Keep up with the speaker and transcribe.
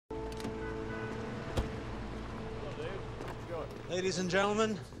Ladies and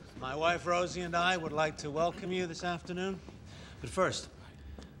gentlemen, my wife Rosie and I would like to welcome you this afternoon. But first,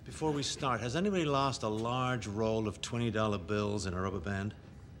 before we start, has anybody lost a large roll of $20 bills in a rubber band?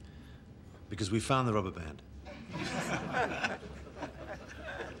 Because we found the rubber band.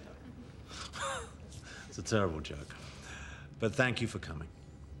 It's a terrible joke. But thank you for coming.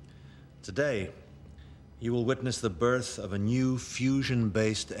 Today, you will witness the birth of a new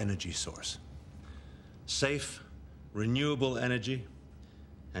fusion-based energy source. Safe, renewable energy,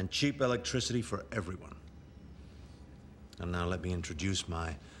 and cheap electricity for everyone. And now let me introduce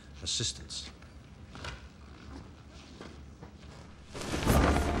my assistants.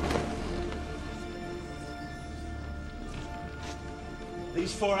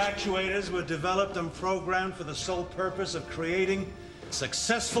 These 4 actuators were developed and programmed for the sole purpose of creating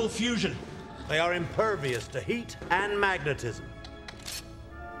successful fusion. They are impervious to heat and magnetism.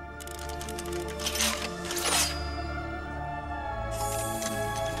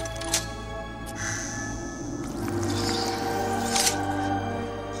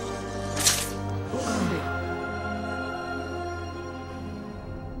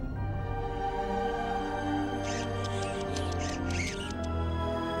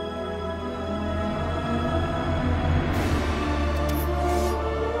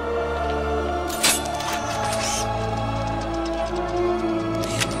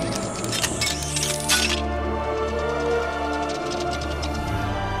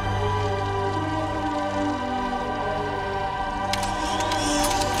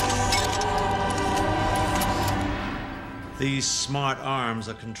 These smart arms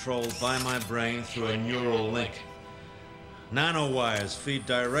are controlled by my brain through a neural link. Nanowires feed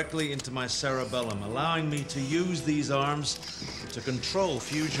directly into my cerebellum, allowing me to use these arms to control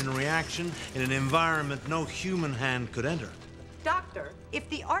fusion reaction in an environment no human hand could enter. Doctor, if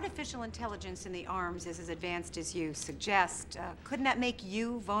the artificial intelligence in the arms is as advanced as you suggest, couldn't that make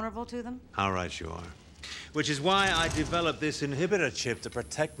you vulnerable to them? How right you are. Which is why I developed this inhibitor chip to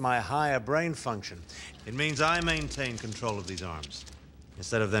protect my higher brain function. It means I maintain control of these arms,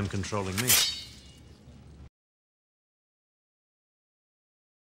 instead of them controlling me.